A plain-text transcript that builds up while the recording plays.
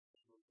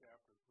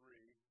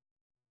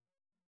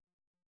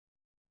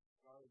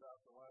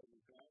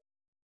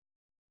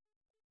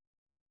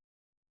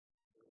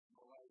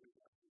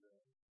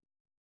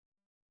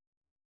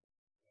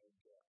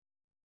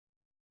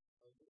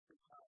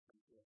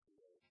happens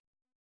yesterday.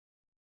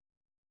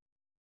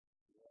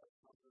 Yeah,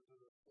 something to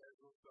the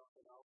schedule,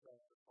 something else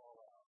has to fall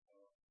out.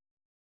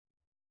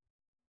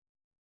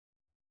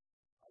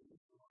 I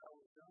used to, when I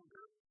was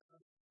younger, I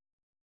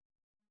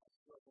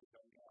still think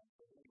I am,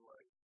 but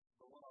anyway,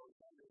 but when I was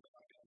younger than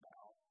I am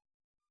now,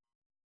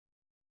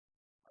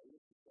 I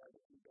used to try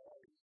to keep all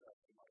these stuff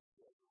in my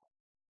schedule.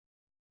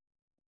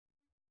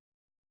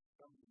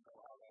 Some of you know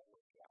how that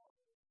worked out.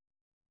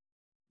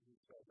 You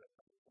said that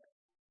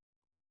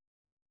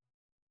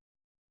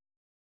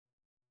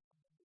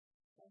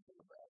something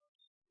about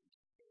it.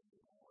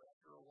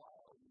 After a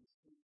while, you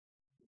see,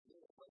 you get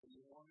it whether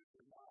you want it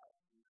or not.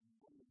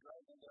 When you're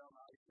driving down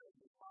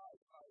I-75,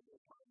 I go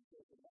try and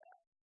take a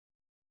nap.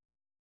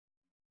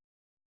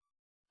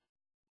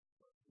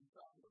 What are you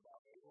talking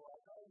about? Well, I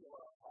tell you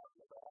what I'm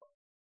talking about.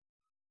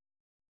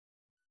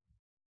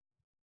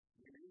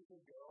 Years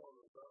ago, I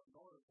was up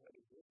north,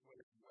 headed this way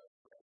from West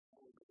Branch,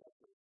 we got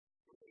to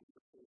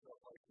place up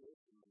like this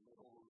in the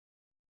middle of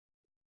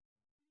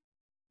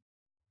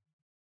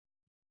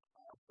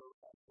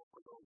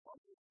for those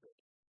buckets that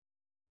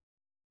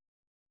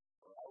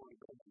are always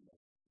in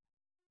there.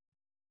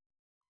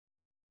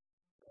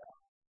 Yeah.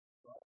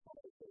 So I thought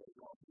I said I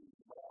don't need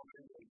to, but I'm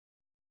really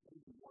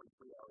maybe more than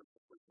 3 hours to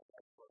put the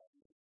next one on.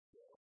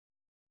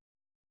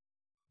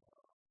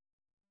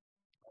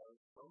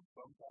 So,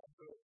 sometimes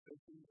it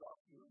seems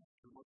off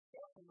too much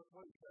stuff in the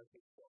plate. I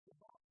think something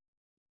off.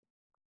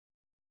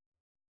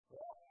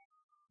 Yeah.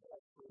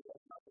 Actually,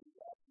 that's not the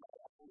exact night.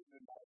 I was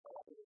in my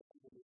thought it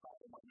was not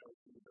in my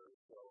notes either.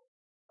 So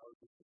I was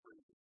just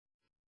afraid.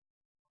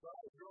 But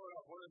I growing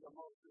up, one of the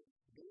most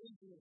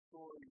amazing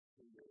stories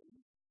to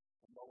me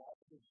in the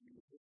life of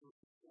Jesus was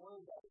the story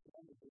about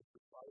one of his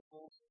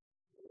disciples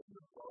in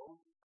the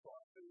boat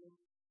crossing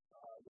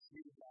the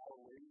Sea of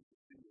Galilee, the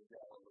Sea of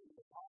Galilee,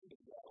 the Pond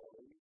of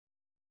Galilee.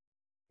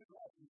 It's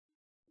not a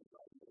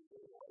big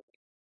lake,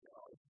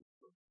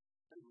 it's a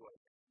big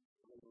lake.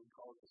 We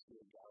call it the Sea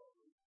of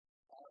Galilee.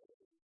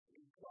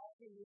 He's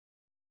crossing it,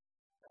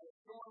 and a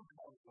storm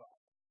comes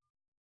up.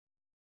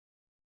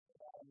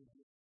 And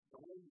the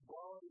wind's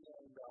blowing,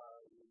 and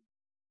it's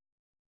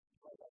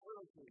like a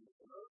hurricane,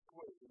 an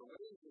earthquake, and the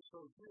waves are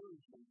so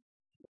huge, and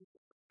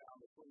Jesus is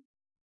down asleep.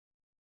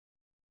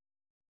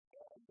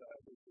 And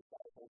his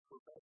disciples,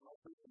 professional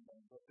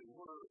fishermen, but they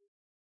were,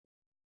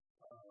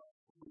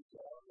 reached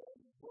out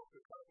and broke the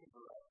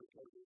carpenter out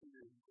because it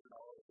is,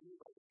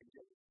 anybody can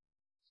get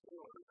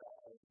sailors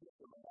out and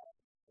fishermen out.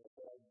 And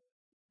then,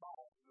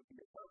 to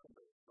be a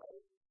carpenter,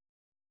 right?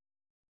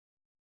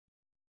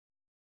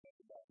 That's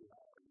exactly how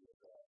I did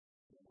that.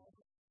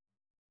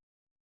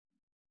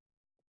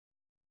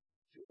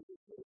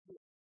 Jesus said,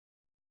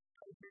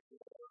 I think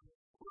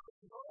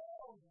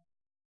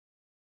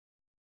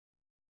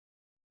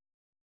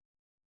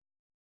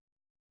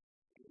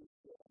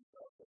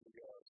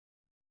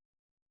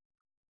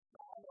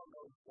I don't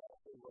know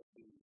exactly what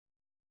the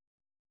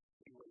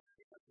English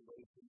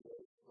translation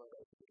is, but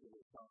I think it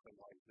was something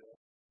like this.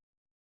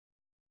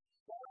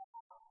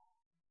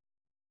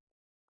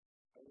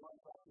 And one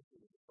practice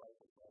is the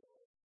disciples, by the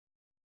way.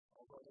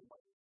 Although they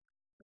might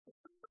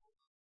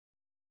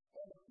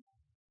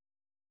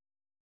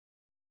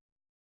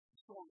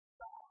so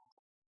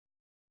fast,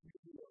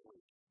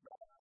 immediately,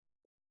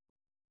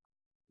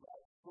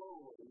 right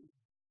slowly,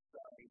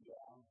 diving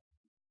down,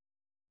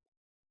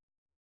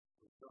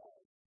 with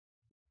God.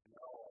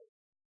 Now,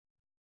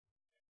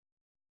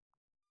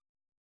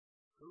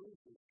 who is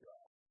this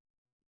God?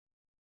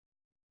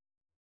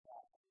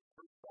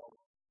 First of all,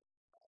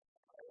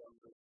 I am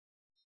the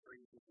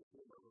strength of the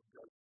humor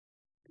because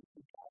it's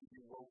the time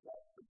you woke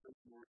up because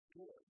you were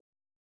scared.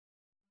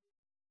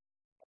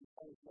 And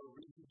there's no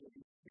reason to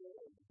be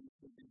scared. You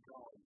should be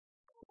going,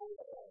 oh,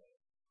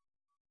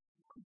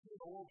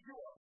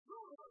 sure.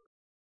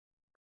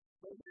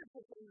 But here's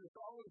the thing that's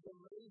always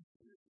amazed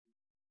me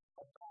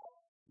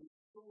about this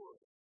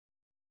story.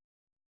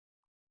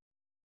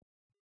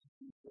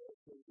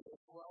 The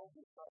 12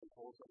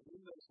 disciples are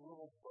in this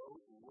little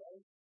boat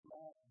right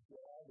smack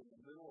dab in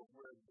the middle of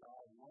where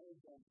God wanted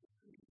them to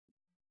be.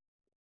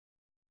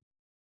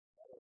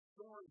 And a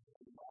storm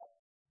came up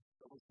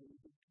that was going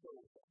to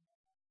kill them.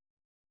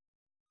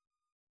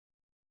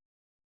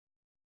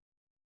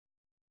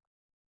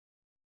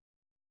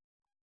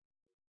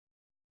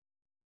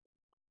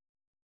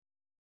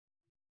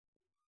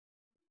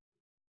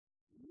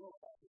 You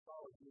don't have to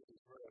follow Jesus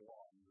very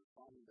long to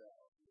find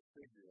out, to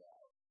figure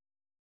out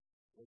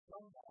that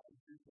sometimes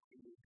you can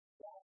be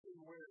exactly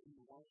where He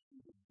wants you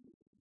to be.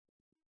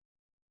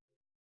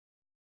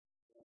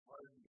 And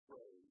pardon the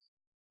phrase,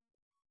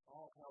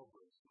 all hell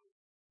breaks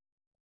loose.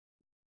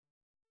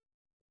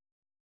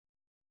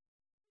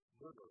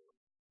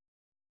 Literally.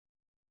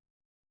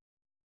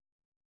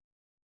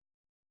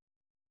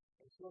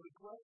 And so the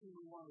question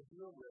we want to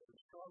deal with and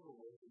struggle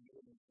with and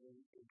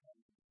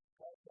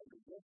try to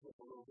get with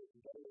a little bit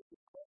today is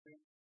the question,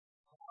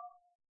 how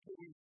can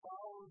we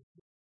follow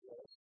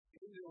Jesus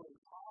into an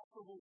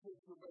impossible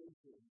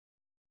situation?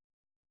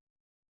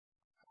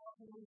 How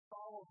we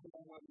follow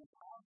him when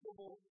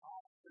impossible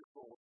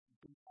obstacles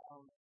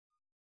become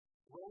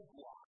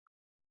roadblocks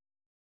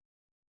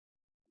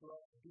for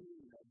us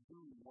doing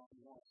what we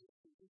want to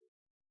do.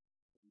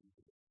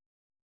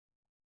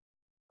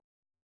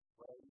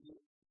 Right?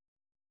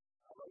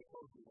 I already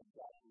told you in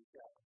Joshua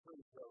chapter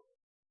 3, so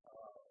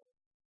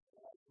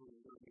actually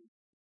we're going to be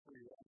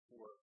 3 and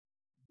 4.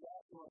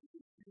 Joshua and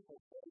his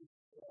people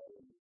faced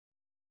an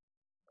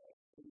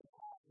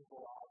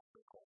impossible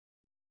obstacle.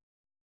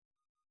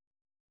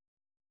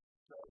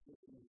 So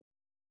in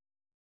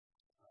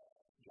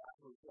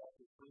Joshua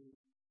chapter 3,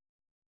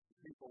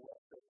 people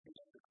left their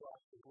camp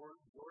across the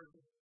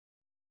Jordan.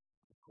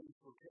 The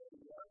priests were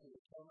carrying out the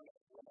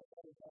atonement when I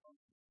got down.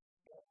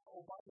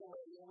 Oh, by the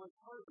way, it was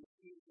harvest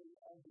season,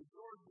 and the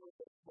Jordan was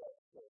a wet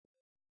place.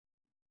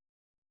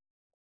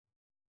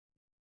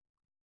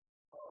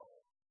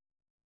 Oh.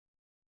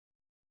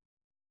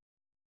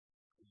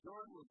 The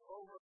Jordan was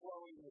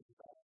overflowing with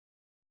water.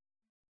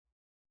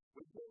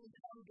 We didn't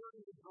come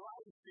during the dry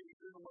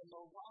season when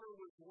the water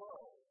was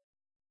low.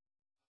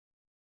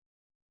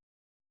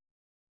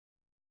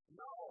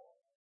 No.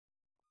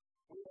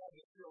 We had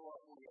to fill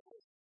up when it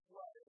was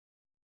flooded.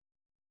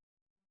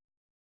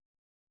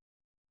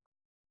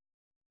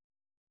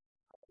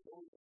 It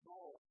was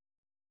full.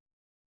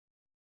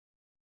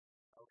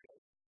 Okay.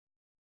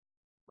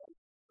 But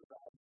the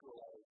bad school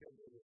I was in,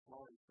 it was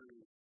flowing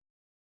through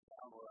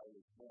town where I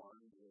was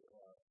born,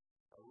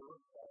 a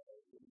river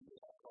in the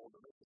U.S. called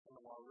the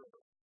Mississippi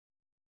River.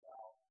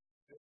 Now,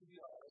 just to be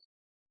honest,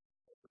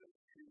 it's an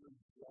extremely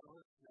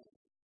generous name.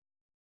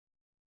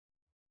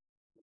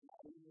 It's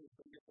not even as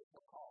big as it's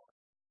called.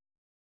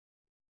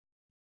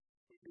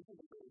 It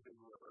isn't a very big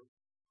river.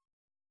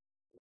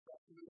 It's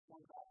especially when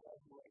it's not that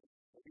great.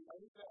 If you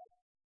know that,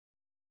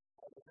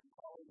 I was in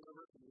Colorado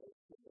River from the Lake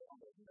down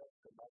to next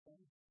to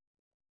nothing.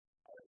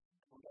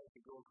 Sometimes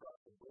you go across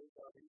the bridge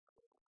out here.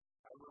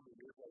 I remember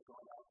years ago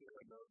going out there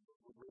and the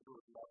river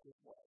was about this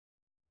way.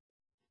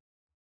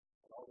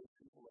 And all these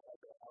people that had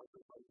their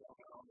houses right down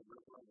there on the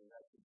river and they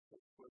had some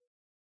 6-foot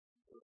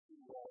or 2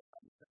 walls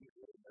and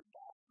their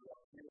docks were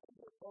up here and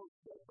their boats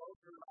are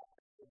not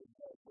in the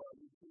boat. Well,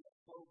 you see a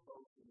float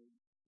boat and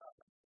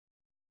nothing.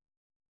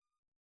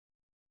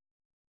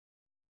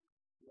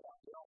 Yeah,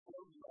 they don't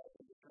float you out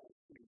in the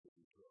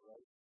transportation,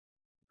 right?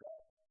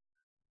 But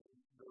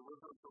the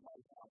river from my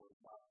town was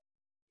not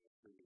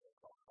pretty good.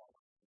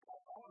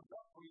 I was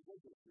up pretty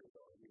good this year,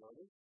 though. You know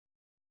this?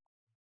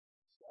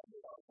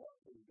 Saturday I was up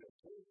pretty good,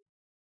 too.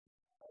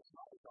 That's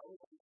nice. I always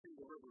like to see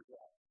the rivers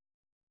out.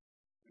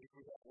 If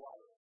we have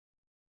water.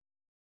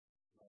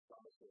 I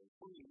promise they're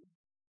clean,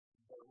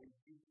 but we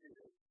do need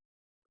it.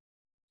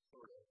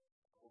 Sort of.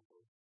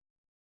 Hopefully.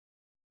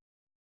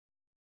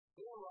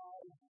 They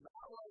arrived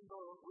not on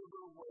the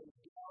river way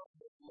down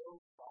the low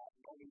spot,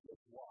 only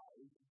this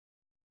wide.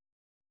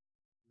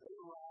 They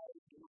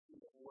arrived into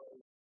the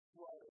way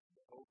flooded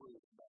over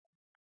his back.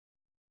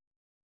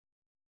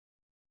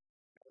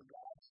 And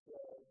God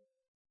said,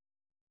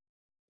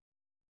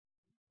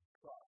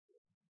 trust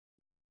it.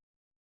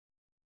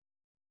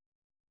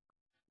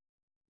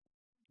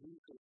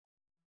 Jesus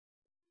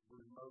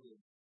was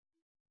noted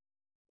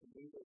to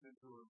lead us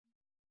into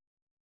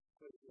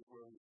places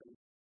where we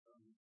face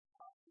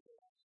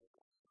obstacles.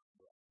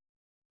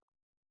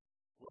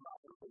 We're not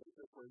going to face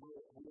this way.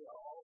 We are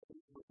all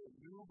faced with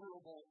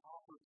innumerable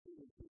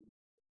opportunities,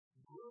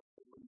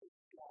 grouping the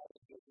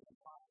challenges and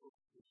impossible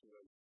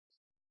situations.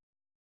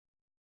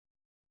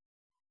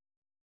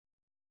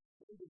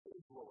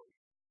 Individually,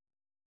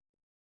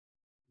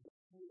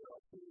 we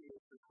are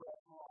curious to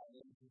press on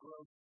and to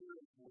grow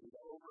spiritually,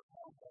 to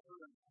overcome the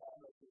hurt and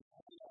sadness and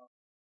pain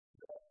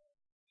that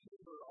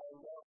hinder our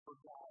love for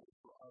God and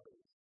for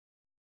others.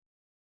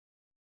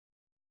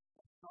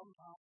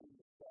 Sometimes we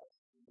discuss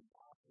the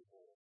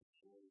impossible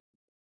situations.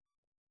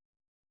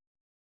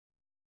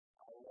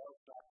 I love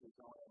Dr.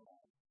 John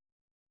Emmons.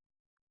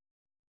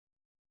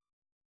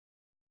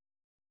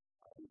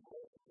 I do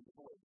great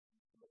people,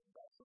 but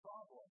that's the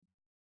problem.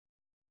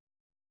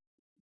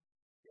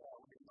 Yeah,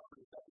 when you come to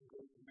the second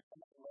grade, you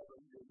become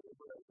 11, you're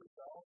able to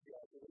yourself.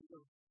 Yeah, so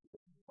it's a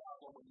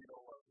problem when you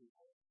don't love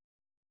people.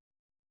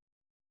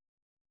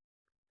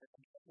 And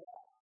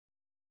yeah,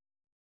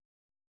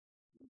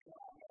 you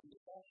cannot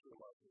manufacture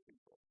love for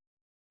people.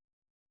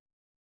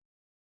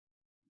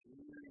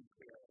 Really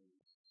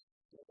cares.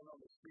 Sitting on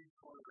the street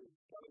corner,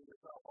 telling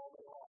yourself all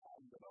day long,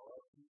 I'm going to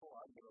love people,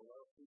 I'm going to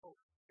love people.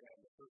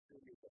 And the first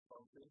thing you get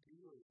bumped into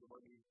is the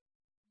money,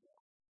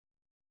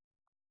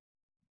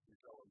 you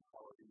tell them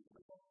how it is.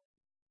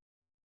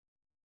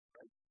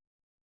 Right?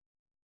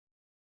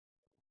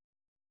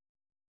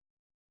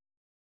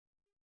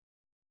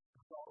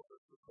 It's all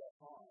just to press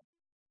on.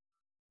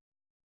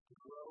 To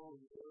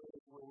grow in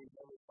areas where we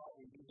never thought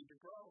we needed to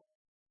grow.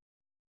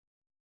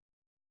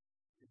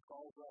 It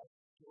calls us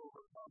to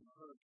overcome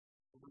hurt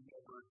when we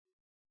never,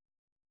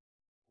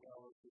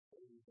 well, it's the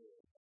same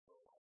thing.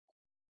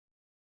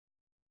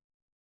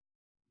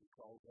 It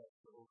calls us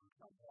to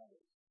overcome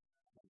others.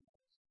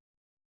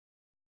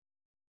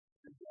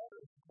 Together,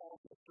 it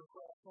calls us to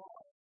press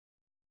on.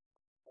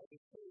 of the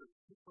church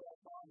to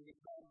press on to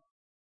become,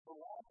 for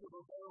lack of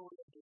a better way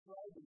of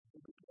describing it, to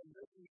become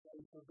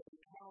missionaries for Bay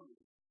County.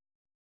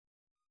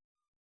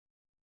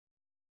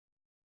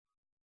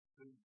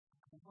 A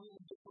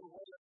completely different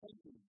way of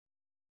thinking.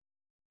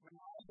 When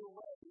either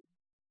way,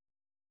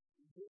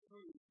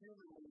 victory is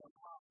humanly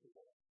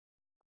impossible.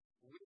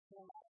 We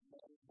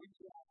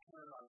cannot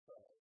turn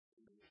ourselves.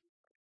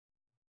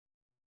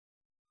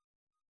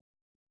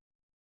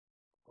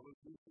 But we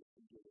do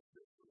get it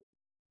victory.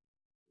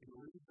 It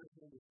leads us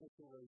into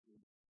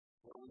situations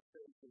where we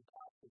face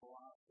impossible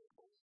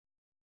obstacles.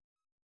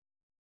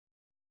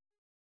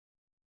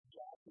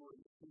 Joshua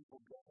and the people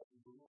get up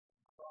and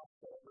cross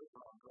that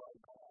river on dry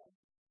ground.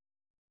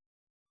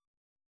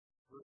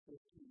 Verse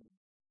 15.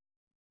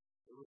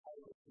 It was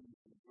highway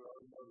season. You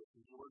already noticed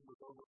the Jordan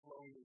was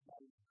overflowing this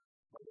night.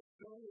 But as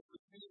soon as the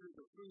Peter,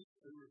 the priest,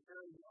 who was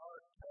carrying the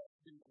ark,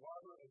 touched the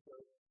water at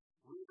the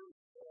river's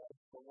edge,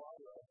 the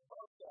water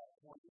above that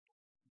point,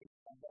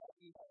 and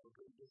backing up a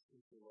good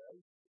distance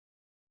away,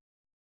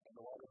 and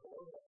the water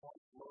below that point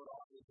flowed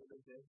off into the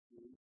Dead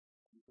Sea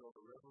until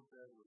the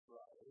riverbed was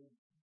dry.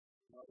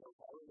 Now, there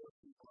were those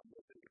people on the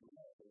big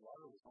land. The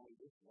water was only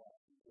this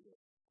wide. They could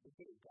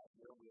have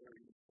gotten there very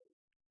easily.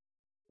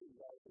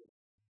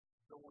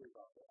 Don't worry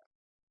about that.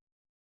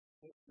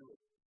 Let's do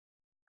it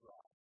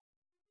dry.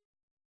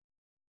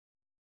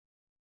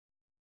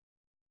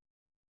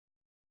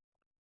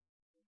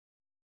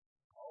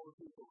 All the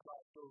people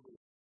crossed over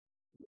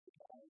the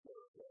county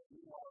there.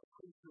 Meanwhile, the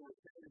preacher was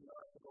carrying the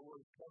ark of the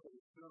Lord's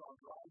covenant stood on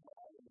dry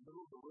ground in the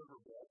middle of the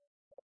riverbed.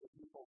 As the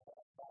people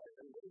passed by,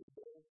 they waited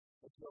there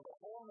until the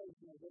whole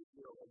nation of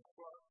Israel had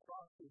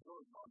crossed the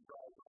Jordan on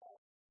dry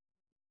ground.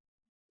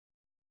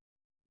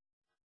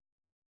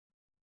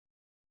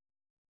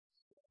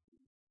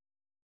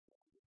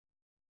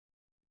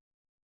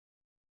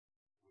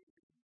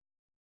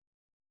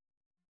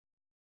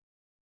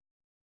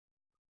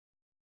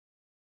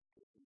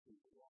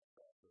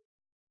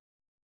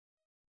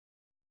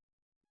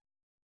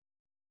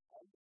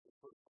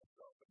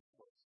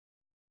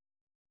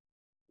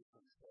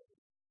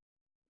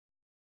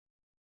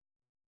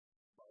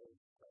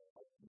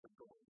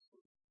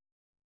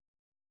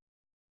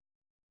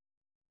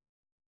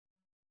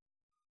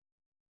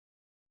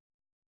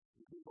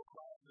 People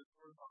crossed the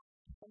Jordan on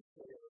the 10th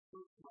day of the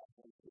first month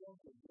and came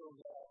to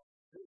Gilgal.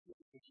 This is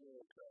the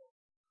Jericho.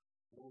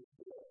 When it was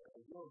there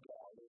at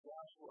Gilgal, the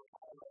Joshua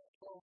piled up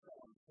 12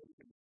 stones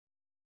taken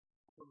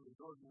from the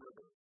Jordan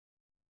River.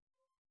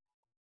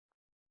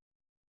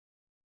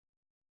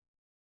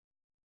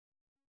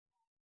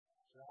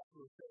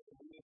 Joshua said to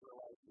the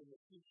Israelites, in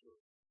the future,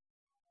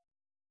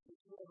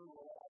 whoever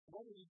will ask,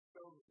 what do these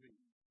stones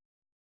mean?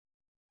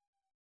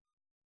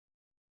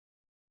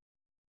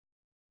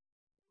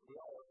 We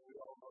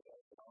all know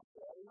that sound.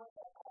 We know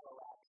that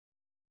Cadillac.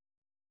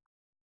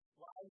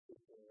 Why is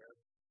it there?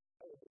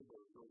 I don't think it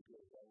was really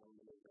good. I don't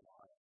know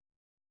why.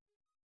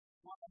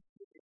 Why is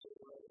it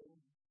there?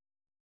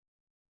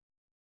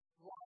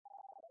 Why?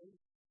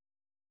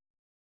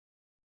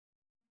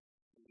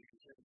 You can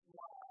say,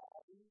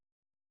 why?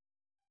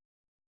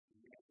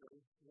 The answer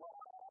is,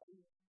 why?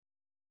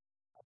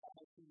 I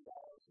haven't seen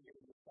that else to get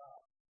in the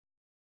top.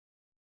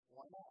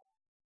 Why not?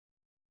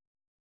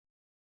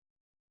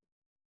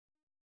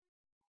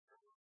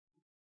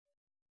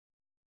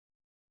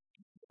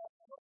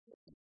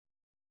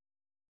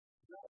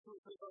 That's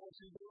what the Lord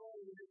is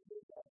doing.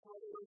 That's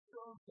what it was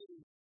shown to you.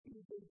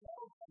 He's been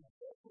told that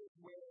this is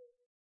where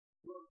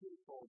your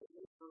people, the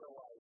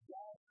Israelites,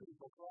 God's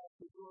people, crossed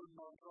the Jordan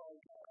on dry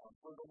ground.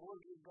 For the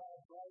Lord your God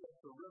brought us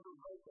the river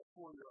right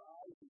before your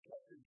eyes and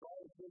kept it dry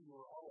until you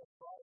were all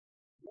afraid.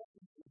 What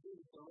did you do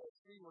to the Red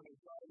Sea when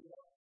it dried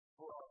up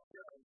for our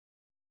parents?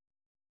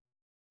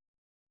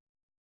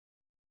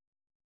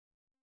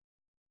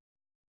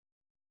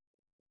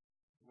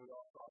 We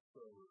all crossed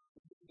over.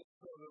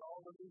 So that all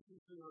the nations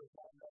who are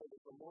not know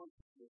that the Lord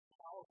is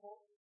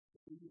powerful,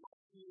 and you will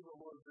see the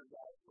Lord your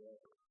God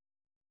forever.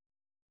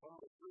 One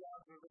of the three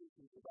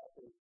observations about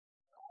the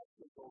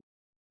obstacles,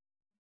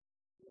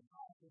 the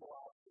impossible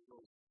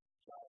obstacles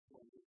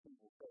Joshua and his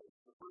people face.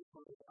 The first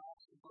one is the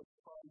obstacles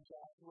from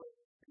Joshua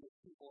and his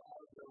people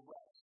out of their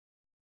rest.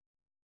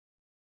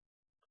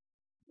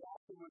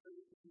 Joshua was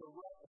in the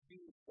rest of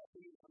being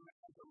second in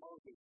command to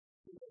Moses.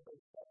 He had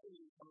been second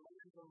in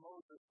command to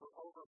Moses for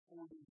over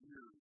 40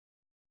 years.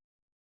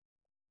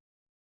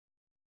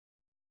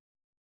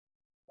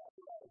 That's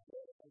what I was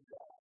saying to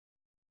God.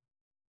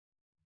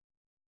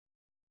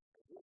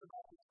 This is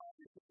about the time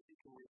you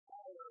can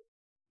retire.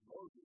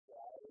 Moses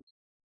dies,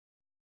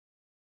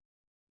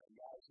 and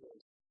God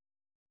says,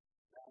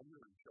 now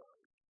you're in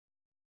charge.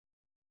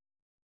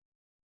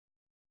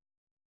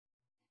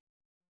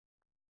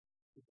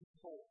 The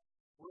people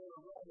were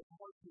around the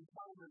marching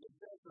time in the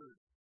desert.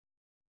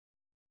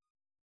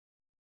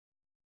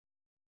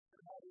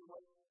 And having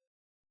what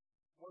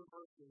one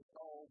person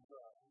called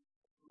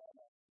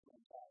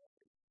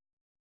mentality.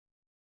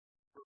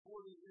 For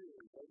 40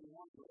 years, every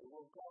once in a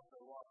while, they woke up,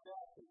 they walked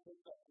out, they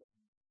picked up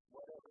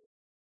whatever.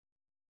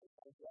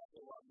 That's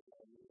exactly what I'm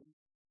doing.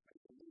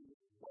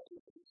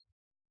 slaves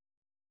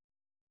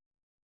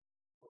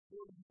for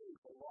 40 years.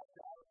 They walked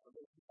out and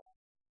they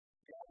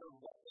gathered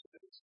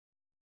weapons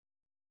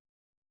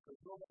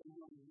because nobody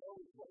really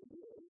knows what it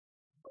is,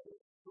 but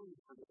it's food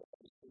for the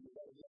bodies for you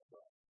to get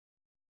from.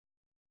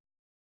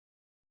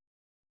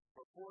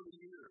 For 40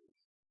 years,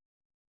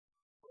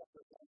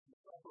 representing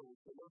supper was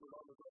delivered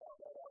on the ground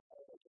right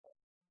outside the camp.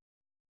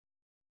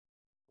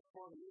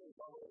 For 40 years,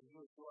 all they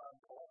do is go out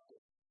and collect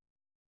it.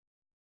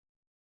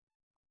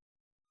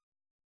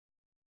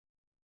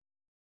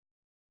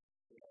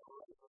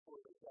 Right before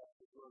they got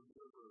to the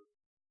river,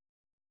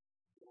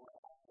 they went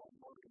out one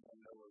morning and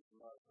there was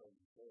nothing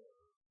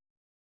there.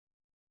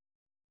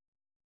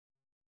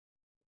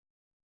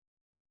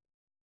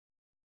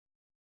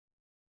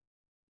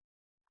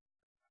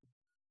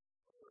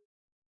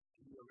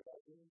 Can you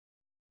imagine?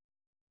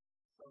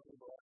 Some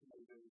people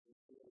estimate that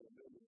it's nearly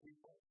 1 million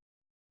people.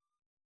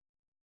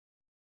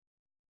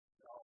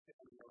 They're all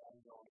standing around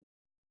going,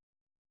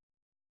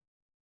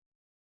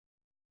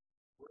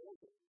 where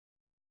is it?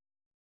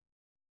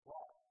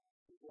 Why?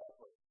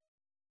 Exactly.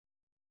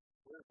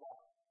 Where's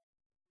that?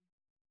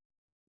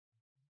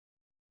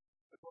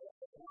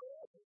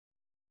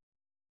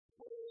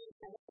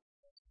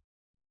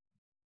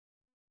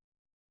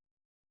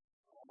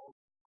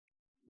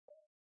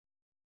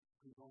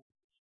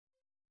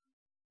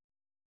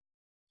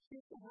 See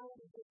the world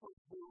of different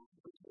groups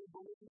between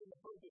believing in the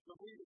purpose of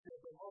leadership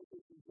and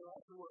Moses and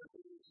Joshua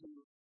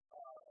into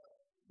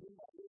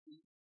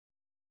Mississippi.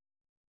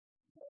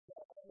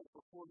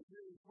 For 40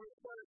 years, we're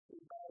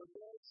thirsty about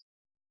this.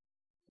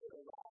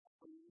 We're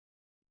laughing.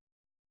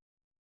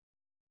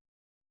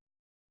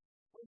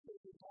 We're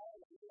taking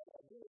time to get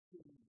our gifts to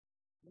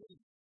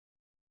meet.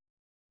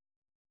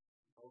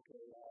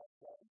 Okay, that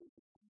is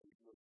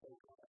so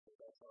classic.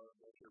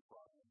 That's your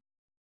problem.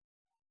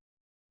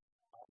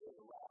 I would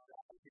have laughed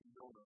out. I didn't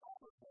build a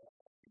promise that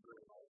I would be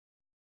very hard.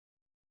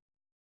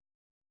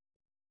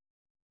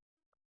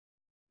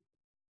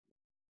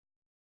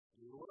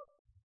 You look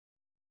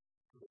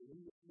to the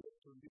leadership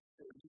to meet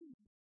their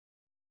needs.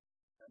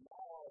 And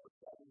now all of a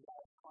sudden,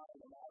 God's calling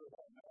them out of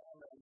that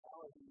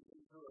mentality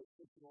into a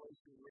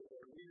situation where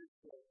their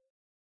leadership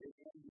is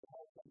going to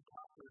help them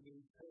conquer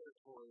new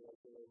territory as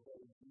they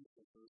obey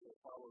Jesus, as they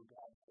follow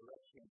God's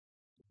direction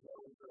to go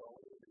into a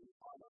way that He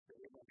promised to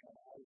Abraham,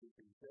 Isaac,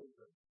 and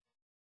Jacob.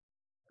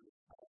 And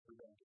it's time for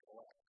them to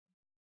collect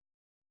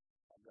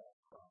on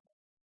God's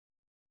promise.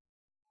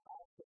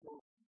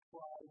 Obstacles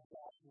drive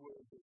Joshua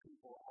and his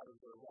people out of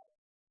their way.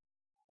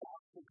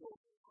 Obstacles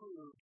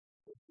prove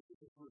that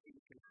Jesus was in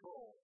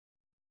control.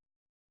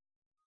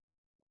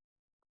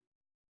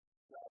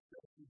 God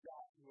said to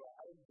Joshua,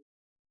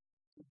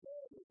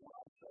 today when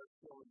I start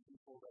showing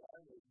people that I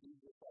may do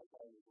just like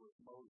I was with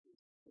Moses,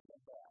 to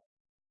come back.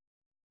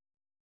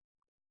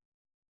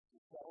 To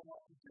tell them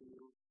what to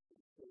do,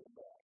 and stay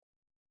back.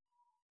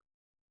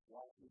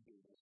 Why do you do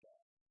this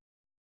stuff?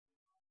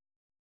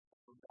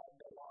 From that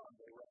day on,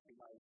 they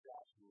recognized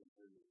Joshua as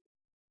their leader.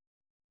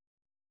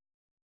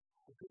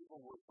 The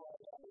people were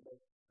brought out of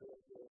their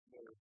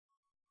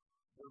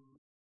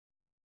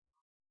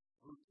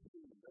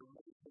routine, their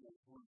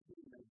maintenance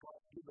routine, and God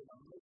given a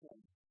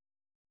mission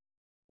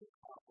to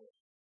accomplish.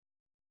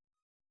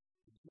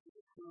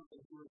 Jesus proved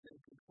that He was in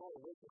control.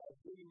 Listen,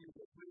 I've given you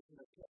the vision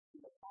of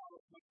catching the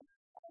promised land.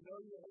 I know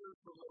you heard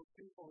from those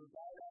people who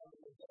died out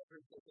in the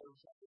desert that there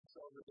was something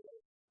over there,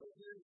 but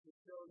here's to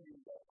show you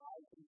that I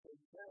can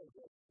take care of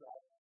this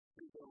stuff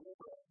to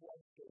deliver at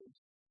one stage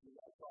to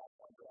that cross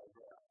on dry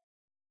ground.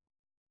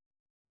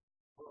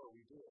 Well,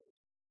 we did.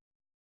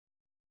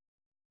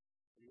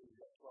 We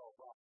got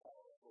 12 rock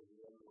power over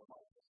the other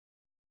remind us.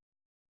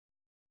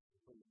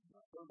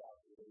 The third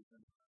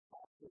observation,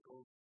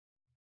 obstacles,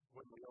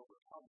 when we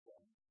overcome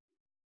them,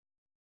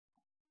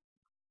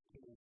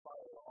 can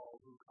inspire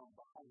all who come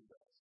behind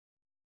us.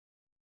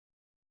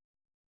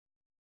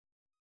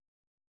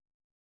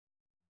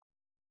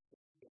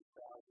 In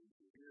thousands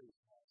of years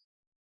past,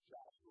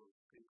 Joshua's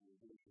people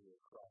usually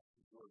across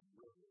the Jordan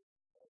River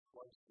at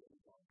twice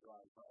days on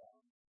dry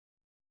ground.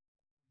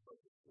 But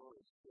the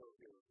story is still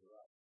here for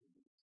us to be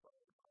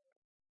inspired by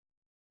it.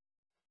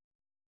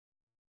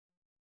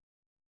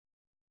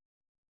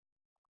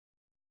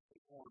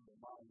 They formed a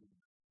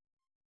monument.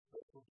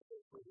 They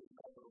prepared for the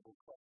inevitable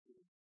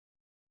question.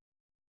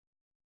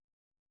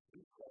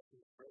 These questions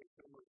are very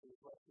similar to the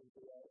questions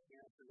that I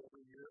answer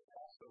every year at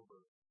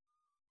Passover.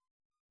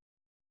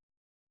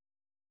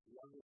 The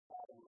youngest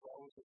child was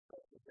always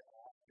expected to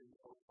ask, and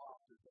so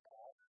often to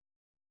ask,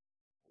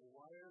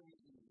 why are we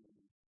eating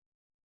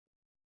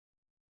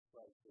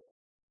like this?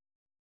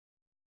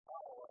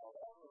 Oh, well,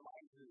 that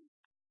reminds me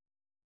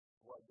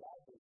what God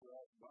did for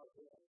us in our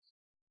hands.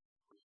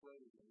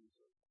 Persuading the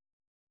research.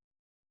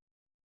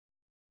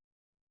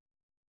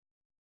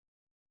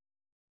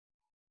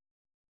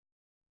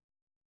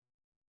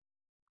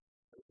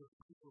 As a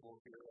principle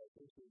here, I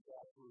think that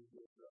God proves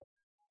that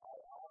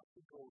our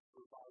obstacles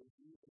provide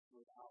Jesus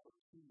with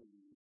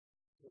opportunity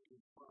to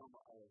confirm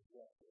our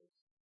objectives.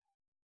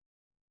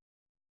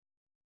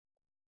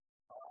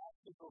 Our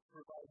obstacles will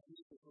provide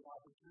Jesus with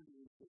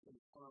opportunities to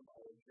confirm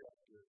our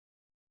objective.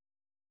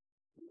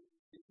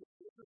 This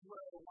is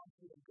where I want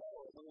you to go.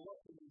 And we're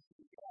looking and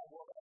see, God,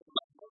 well, that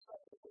looks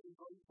like a pretty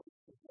great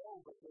place to go,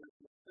 but there's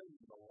this thing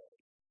in the way.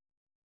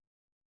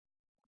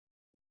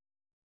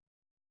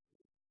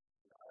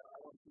 I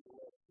want you to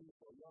let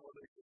people know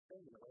there's this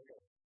thing in the way.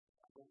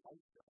 I don't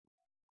like that.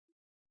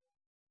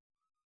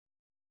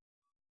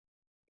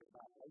 It's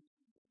not like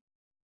that.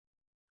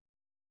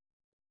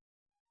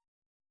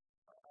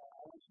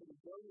 I want you to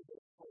go to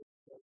this place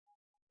that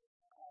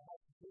I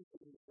have to do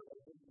things that I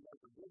didn't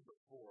ever do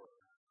before.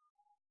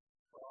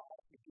 So I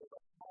have to give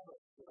up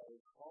habits that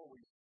I've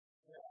always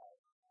had.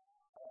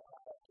 I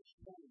have to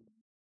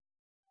change.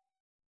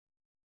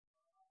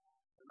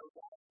 And those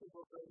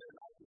obstacles are there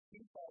not to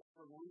keep us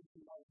from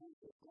reaching our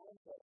deepest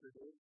ancestors.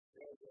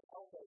 They're to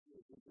help us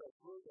to go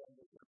through them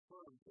to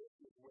confirm this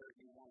is where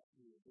He wants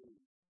you to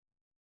be.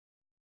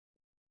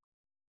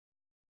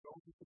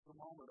 Don't just take a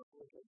moment of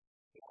looking at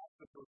the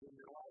obstacles in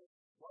your life.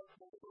 What's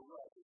for the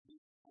rest of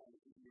these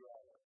times in your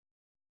life?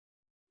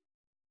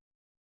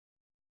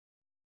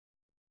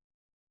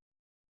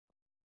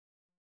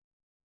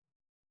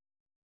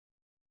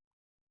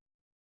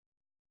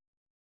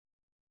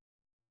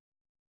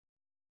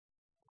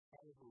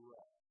 Kind of a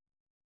rest.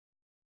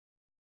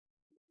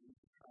 You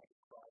can try to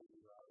cry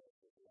you out of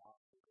the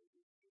obstacles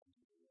in your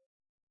life.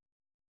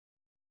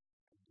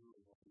 And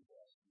doing what He's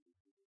asking you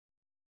to do.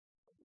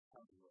 And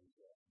becoming what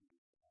He's asking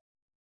you to do.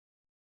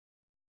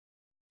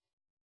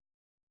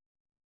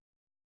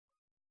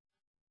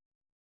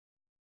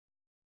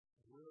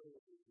 Where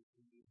is it that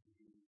you need to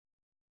be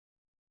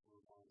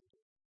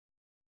reminded?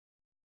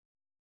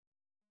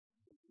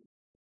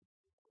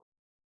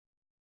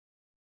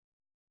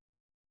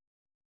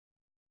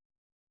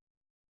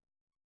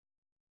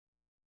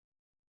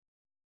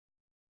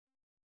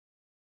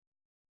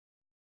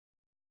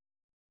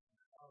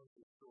 How is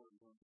the story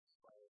going to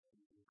inspire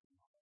you to do?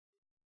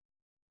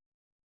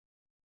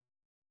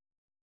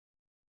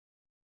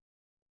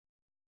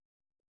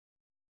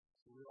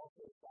 So we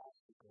also have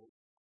obstacles,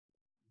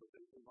 but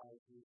they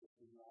provide you with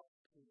an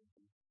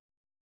opportunity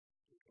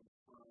to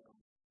confirm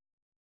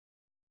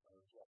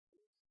our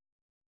objectives.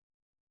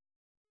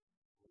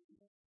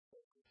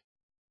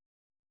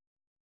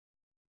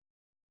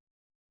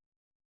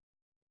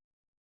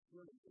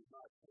 Really, it's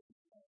not taking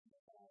that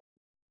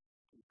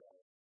too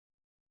bad.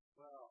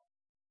 Well,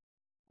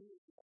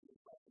 here's the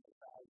question of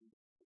value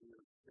of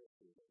your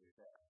scripture that we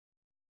have.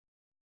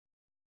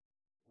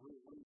 We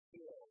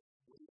feel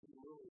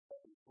really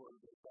heavy for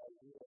this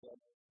idea that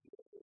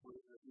if we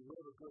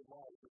live a good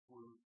life, if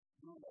we're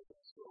doing it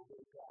so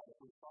good, God, if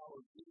we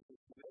follow Jesus,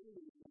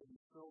 maybe we're going to be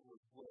filled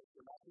with bliss.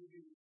 There not going to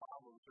be any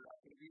problems. There not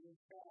going to be any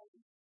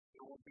challenges.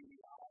 There won't be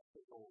any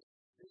obstacles.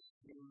 It's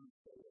smooth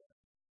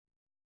sailing.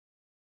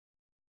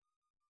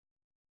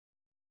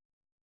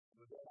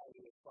 But that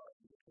idea is far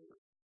from the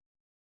truth.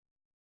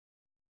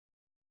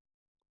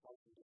 Like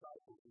the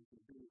disciples, we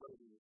can be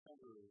ready to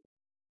enter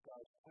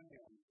God's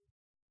plan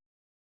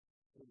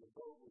in the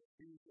boat with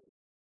Jesus,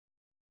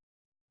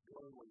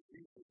 going where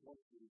Jesus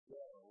wants you to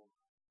go,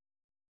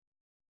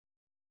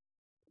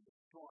 and the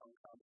storm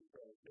comes to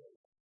go again.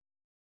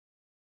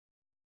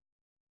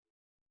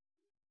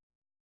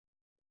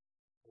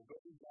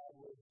 Obeying God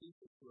led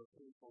Jesus to a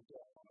painful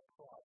death on a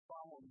cross.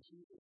 Following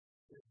Jesus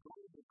is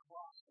going to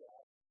cross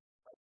that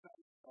a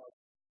sense of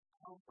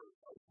comfort,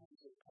 a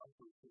sense of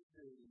comfort,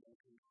 security, and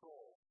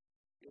control.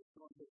 It's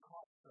going to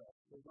cost us.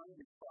 There's going to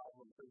be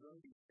problems. There's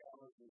going to be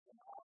challenges and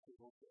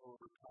obstacles to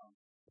overcome.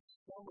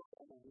 Some of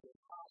them will be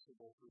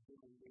impossible for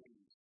human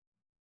beings.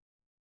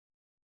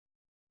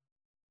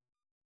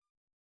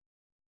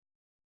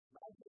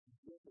 Not just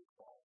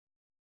difficult,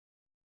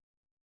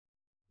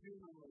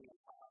 humanly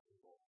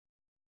impossible.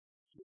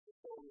 Just as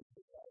though it's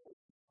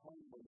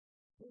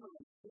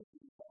humanly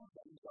speaking, some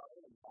things are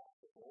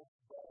impossible,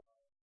 but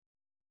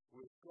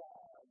with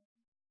God,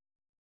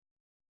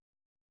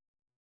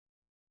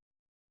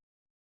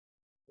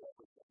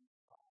 everything is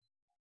possible.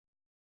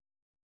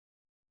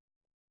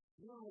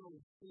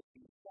 Humanly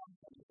speaking, some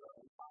things are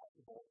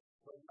impossible,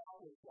 but not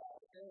with God,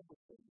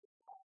 everything is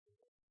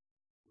possible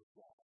with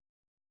God.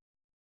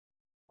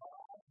 Our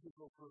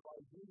obstacle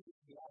provides you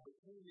the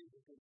opportunity to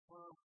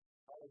confirm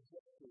our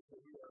objective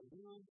that we are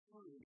really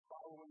truly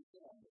following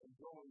Him and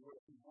going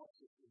where He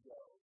wants us to go.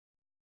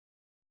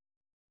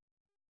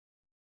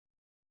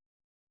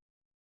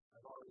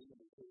 I've already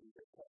indicated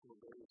a couple of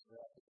areas of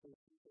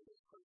application for this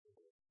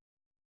principle.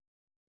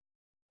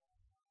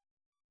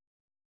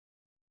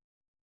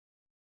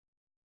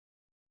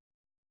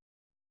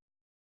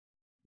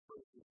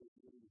 First is the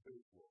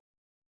individual.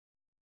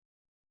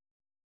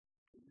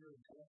 Can you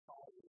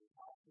identify the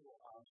possible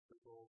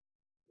obstacle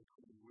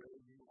between where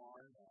you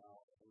are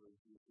now and where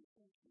Jesus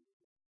wants you to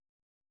go?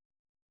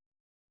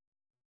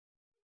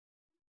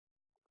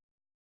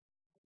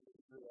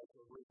 You're like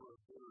a river of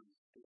birds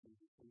sticking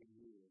between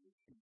you and the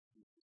sheep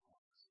Jesus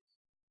promises.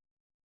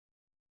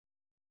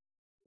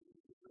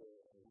 It's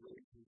a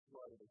raging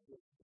flood of a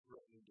distant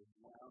threatening to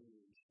drown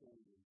you and stand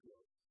in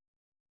guilt.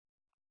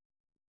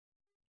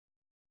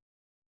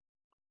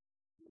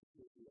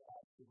 the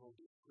obstacle,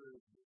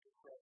 discouragement,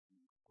 depression,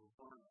 or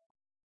burnout.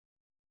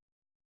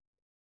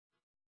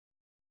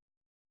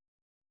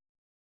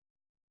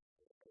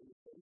 Are you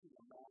facing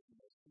a mountain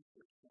that's 2%?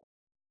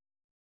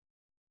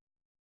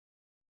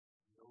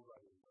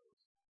 Nobody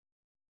knows.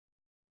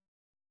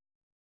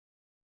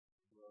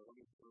 Well, let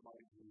me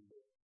remind you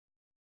that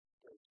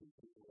there are two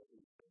people at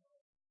least that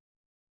know.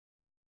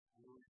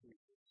 You and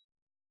Jesus.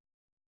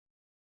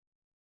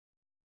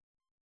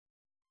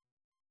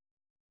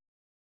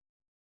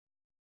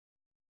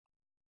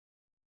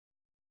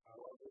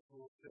 However, it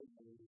will take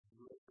me a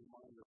great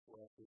reminder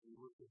for us as we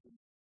look at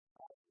these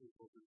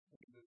obstacles and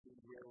see that we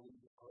rarely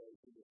as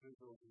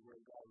individuals and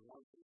where God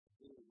wants us to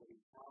do, what He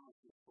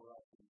promises for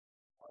us in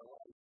our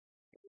life.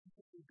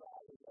 Anything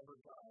God has ever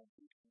done,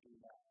 He can do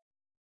now.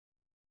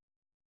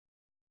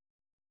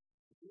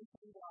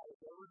 Anything God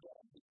has ever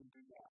done, He can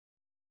do now.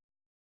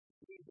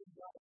 Anything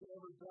God has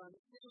ever done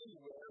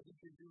anywhere, He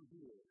can do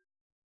here.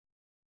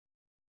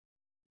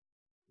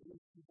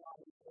 Anything God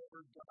has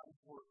ever done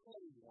for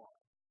anyone,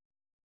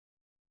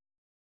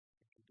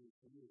 He can do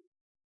for you.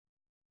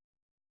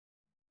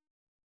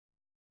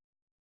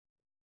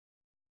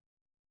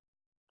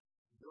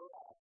 Your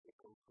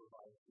obstacles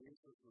provide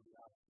answers for the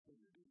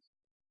opportunities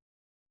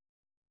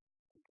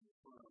to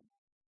confirm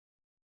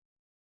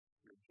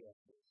your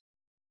objectives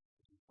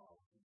as you follow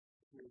Him.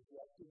 If your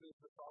objective is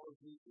to follow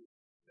Jesus,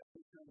 then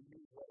He's going to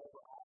use whatever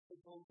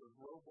obstacles or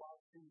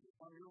roadblocks things that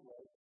come your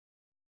way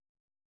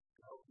to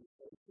help you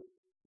face it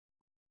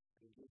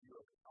and give you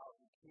an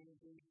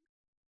opportunity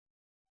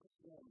to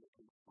stand to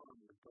confirm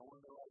you're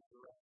going the right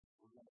direction.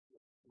 We're going to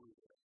get through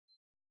this.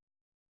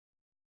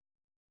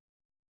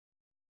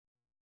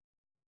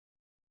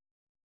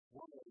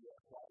 One way to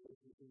apply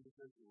this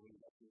individually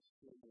as you're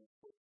standing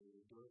quickly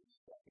or doing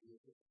stepping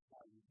into the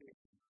time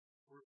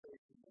we're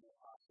facing an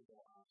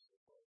impossible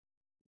obstacle.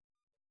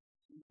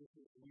 Jesus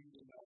is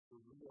leading us to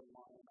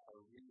realign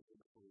our reason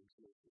for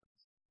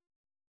existence.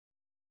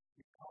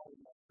 He's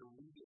calling us to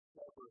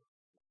rediscover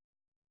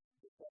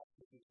the fact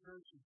that the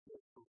church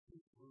exists for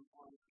people who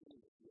aren't in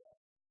it yet.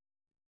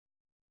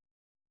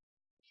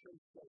 The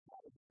church does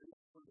not exist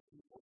for the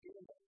people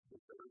in the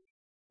church.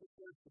 The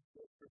church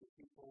exists for the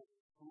people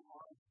who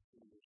aren't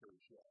in the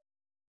church yet.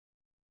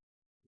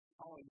 He's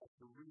calling us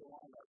to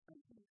realign our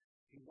thinking.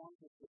 He wants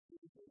us to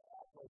think and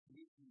act like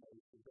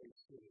missionaries to Bay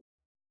City.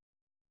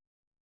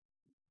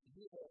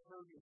 You have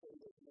heard me say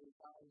this many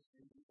times,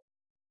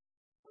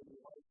 whether you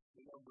like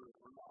the number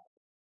or not.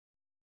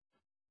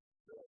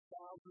 There are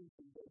thousands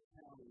in this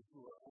county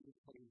who are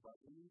unclaimed by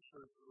any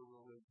church or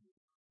religion.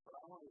 But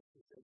I want us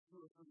to take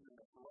 2 or 3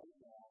 minutes right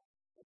now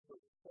and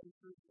put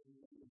faces and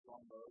names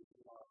on those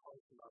in our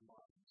hearts and our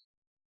minds.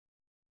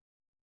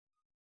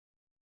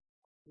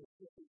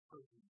 Specific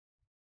persons.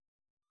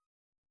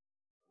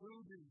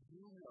 Who do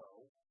you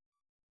know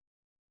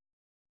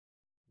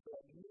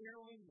that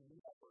nearly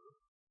never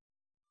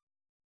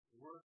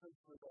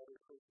worships with other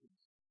Christians?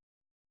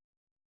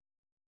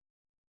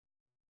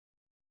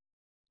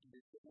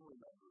 Your family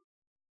members,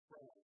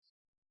 friends,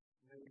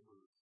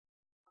 neighbors,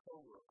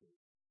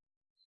 co-workers,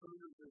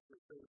 strangers at your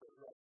favorite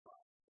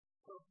restaurant,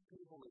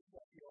 people that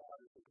check you out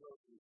at the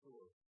grocery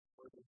store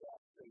or the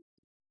gas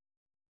station.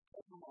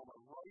 Take a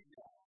moment right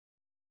now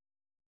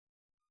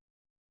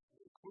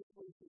and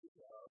quickly think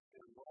of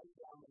and write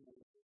down the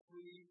names of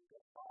 3 to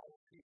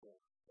 5 people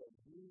that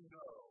you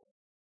know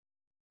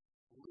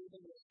live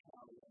in this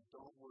county and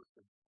don't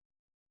worship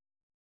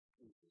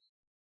Jesus.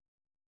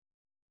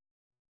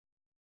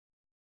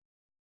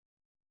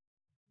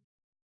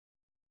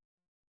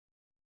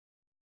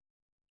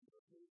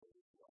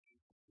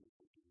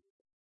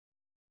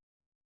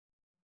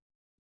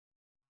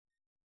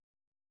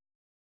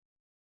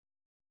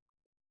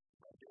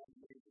 Write down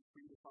the names of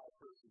 3 to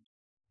 5 persons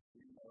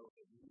you know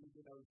that need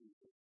to know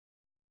Jesus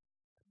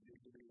and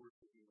need to be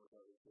worshiping with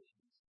other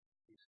Christians.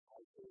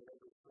 I say it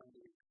every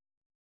Sunday.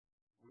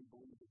 We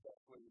believe the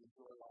best way to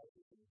enjoy life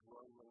is to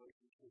grow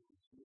relationships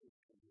with Jesus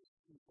and His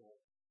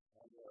people,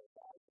 and there are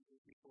thousands of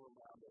people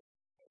around us,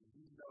 and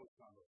you know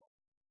some of them.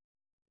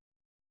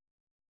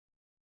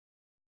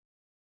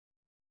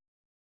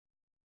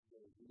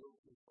 They're real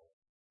people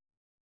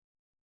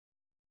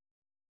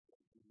that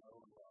you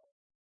know and love.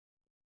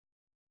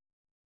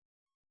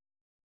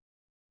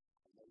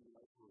 And then you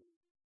might believe.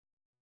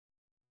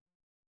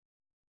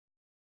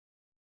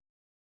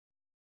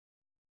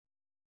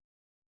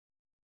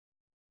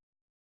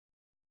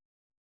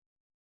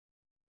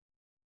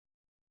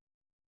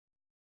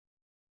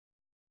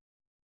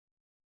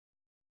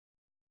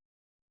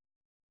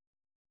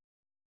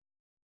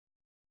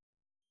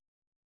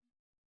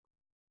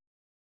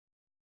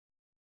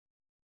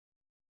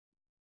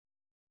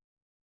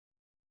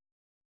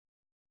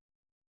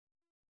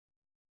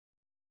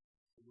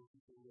 So you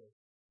can do this.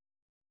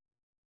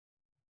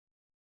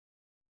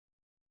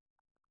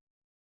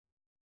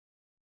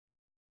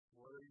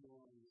 What are you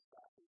willing to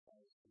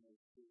sacrifice to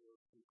make sure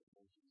people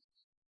know Jesus?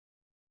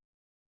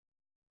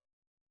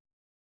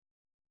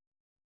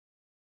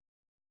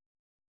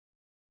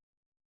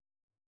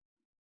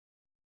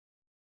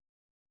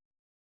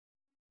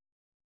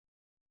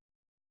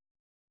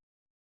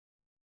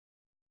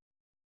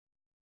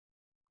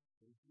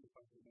 if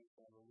I can make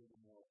that a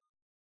little more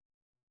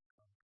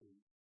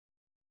concrete.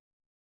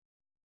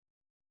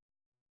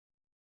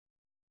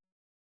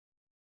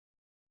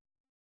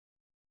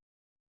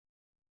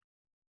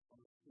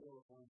 On a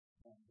scale of 1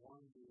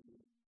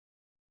 being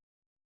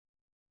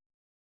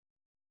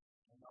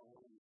I'm not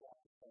willing to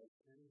sacrifice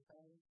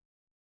anything,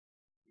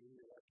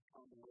 either have to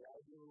come the way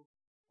I do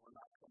or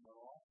not come at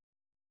all.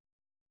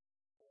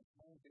 And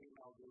 10 being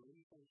I'll do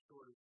anything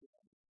short of sin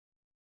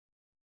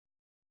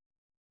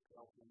to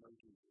help them know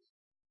Jesus.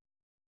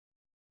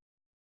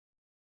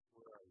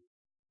 Where are you?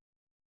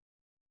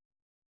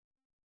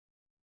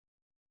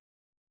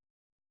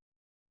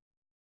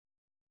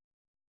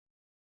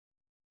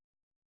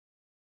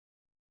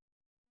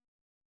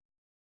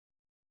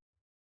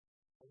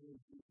 I mean,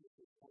 Jesus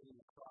is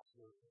pointing across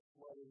the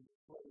flooding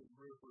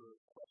river of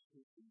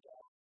questions and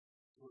doubts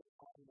to a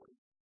time when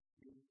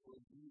he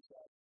will use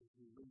that to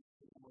release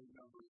family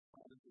members,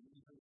 friends, and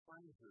even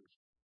strangers.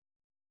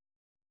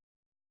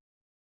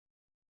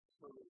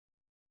 So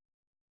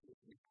it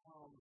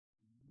becomes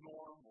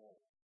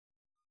normal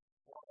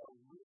on a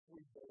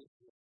weekly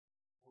basis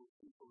for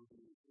people who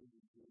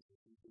receive Jesus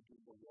and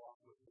begin to walk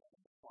with him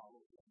and follow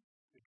him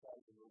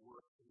because of the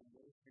work and the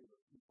ministry of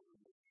people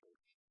in the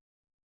church.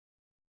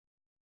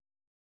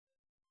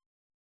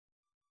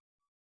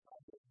 Not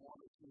just 1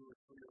 or 2 or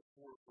 3 or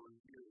 4 per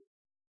year,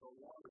 but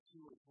 1 or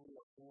 2 or 3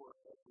 or 4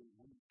 every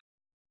week.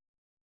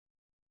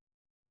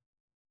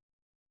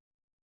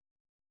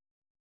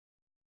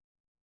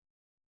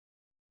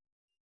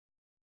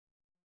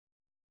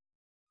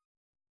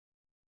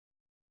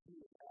 He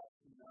is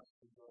asking us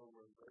to go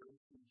where very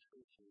few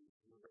churches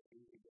where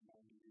 80 to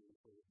 90 years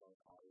old our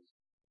eyes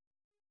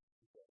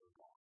have ever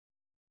gone.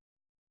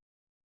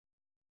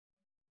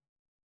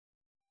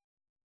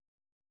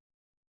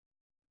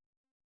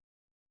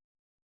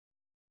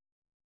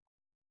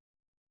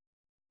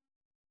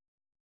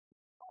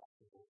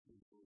 Possible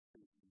people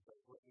speaking, but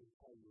let me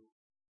tell you,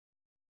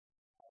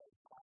 a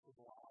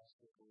possible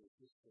obstacle is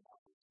just an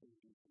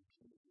opportunity for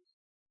Jesus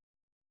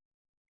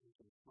to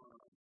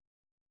confirm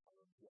our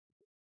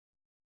objective.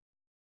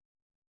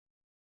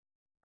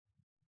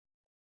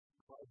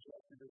 Our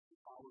objective is to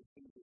follow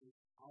Jesus.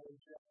 Our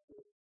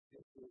objective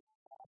is to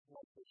act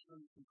like the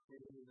church He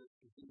created us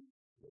to be,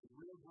 that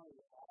we're going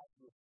to act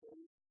with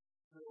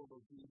faith-filled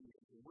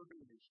obedience. And we're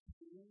going to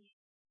change.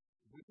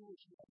 We will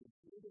change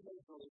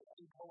individually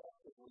and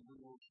collectively. We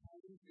will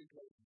change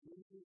because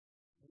Jesus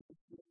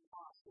makes it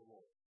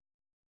possible.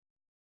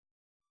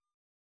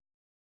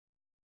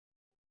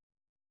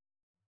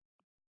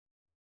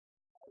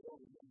 I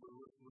don't remember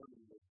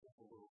learning this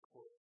a little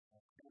quote.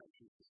 My parents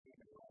used to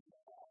stand around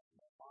the house, and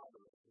my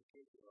father in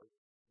particular was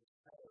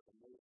kind of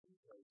amazed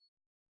because,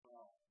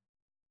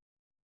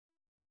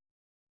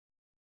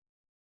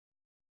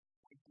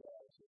 my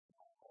dad is just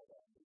not all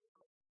that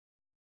musical.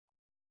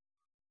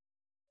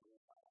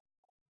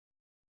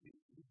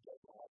 He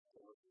doesn't like to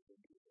listen to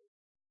music.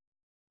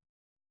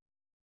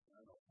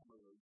 I know some of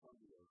those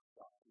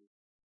doctors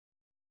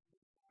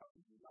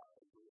do not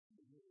like to listen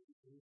to music.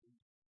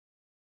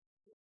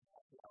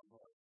 That's not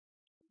much.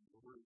 The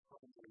word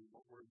friendly,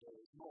 the word there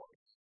is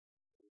noise.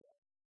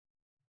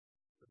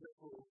 But this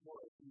little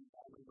boy,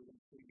 I remember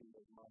singing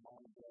with my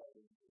mom and dad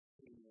and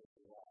singing it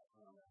a lot.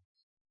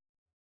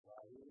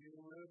 Guiding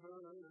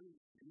rivers,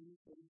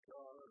 deep and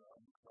far,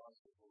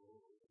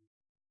 uncrossable.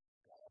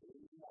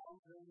 Guiding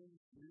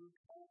mountains, you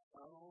can't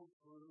tunnel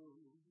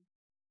through.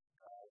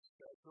 God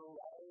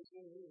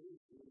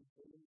specializes in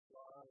things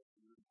far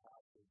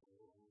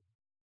impossible.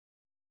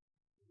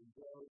 He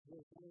does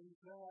the things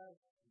that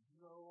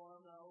no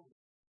one else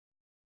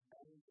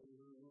can do.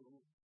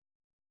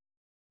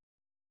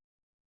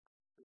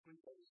 The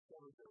things that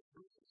discovered their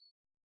purpose.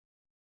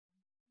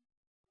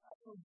 I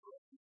don't know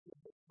if you see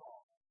this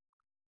song.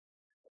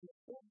 And the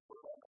thing for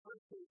the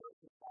first two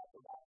verses talk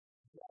about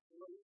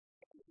Jethro,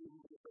 and he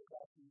was the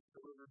guy who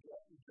delivered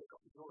Jethro,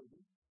 Jacob, and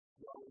Jordan.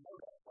 You already know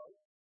that part.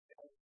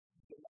 And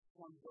the next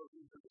one goes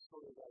into the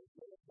story of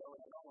Jethro,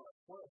 and I don't want to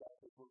spoil that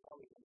because we're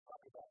probably going to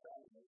talk about that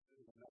in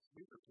the next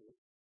week or two.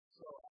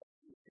 So,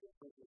 you see it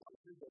verses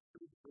 1 through this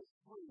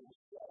 3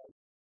 says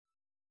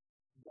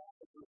that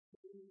the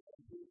king of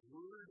his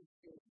word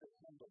is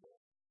dependable.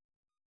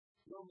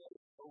 He'll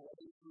make a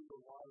way through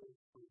the waters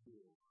for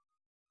you.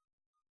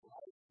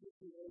 Life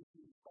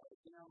situations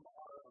right now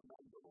are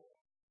amendable.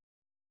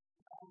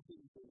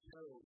 Mountains and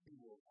hills He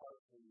will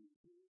part for you.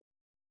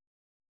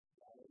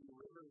 Guiding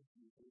rivers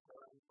you think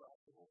are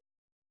uncrossable.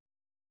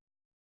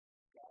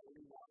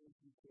 Guiding waters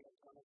you can't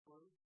tunnel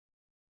through.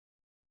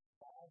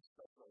 God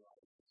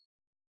specializes.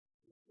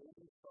 The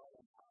things are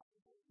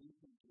impossible. You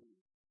can do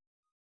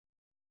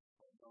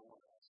what no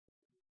one else can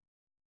do.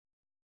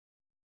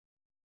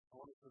 I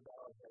want to bow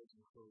our heads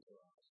and close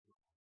our eyes.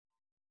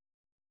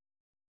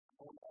 I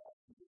want to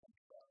ask you to think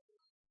about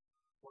this.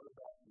 What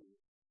about you?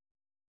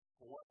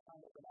 What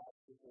kind of an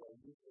obstacle are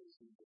you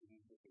facing with an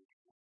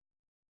individual?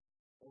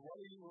 And what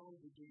are you willing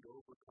to do to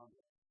overcome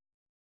it?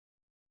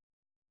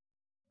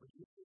 But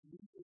you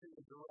lead us in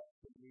the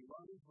direction. We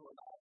run into an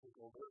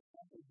obstacle. There's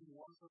something He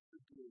wants us to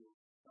do.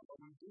 And when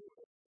we do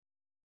it,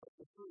 but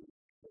the fruit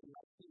that you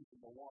have seen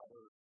from the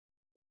water,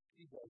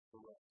 He does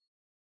the rest.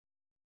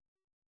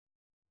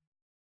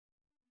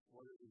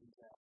 What is He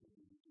asking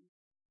you to do?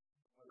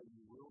 What are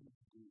you willing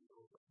to do to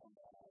overcome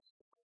that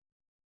obstacle?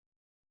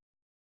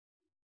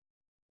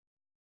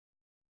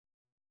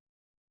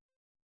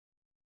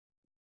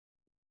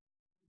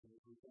 And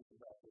as we think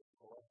about this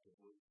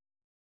collectively,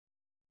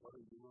 what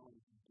are you willing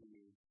to do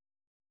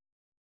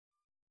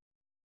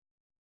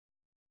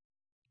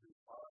to be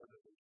part of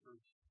a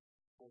church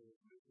full of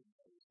mission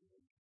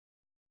places?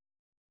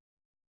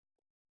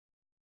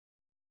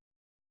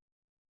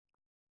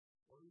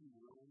 What are you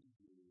willing to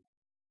do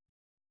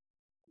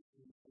to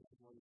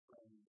intentionally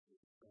friends with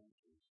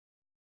strangers?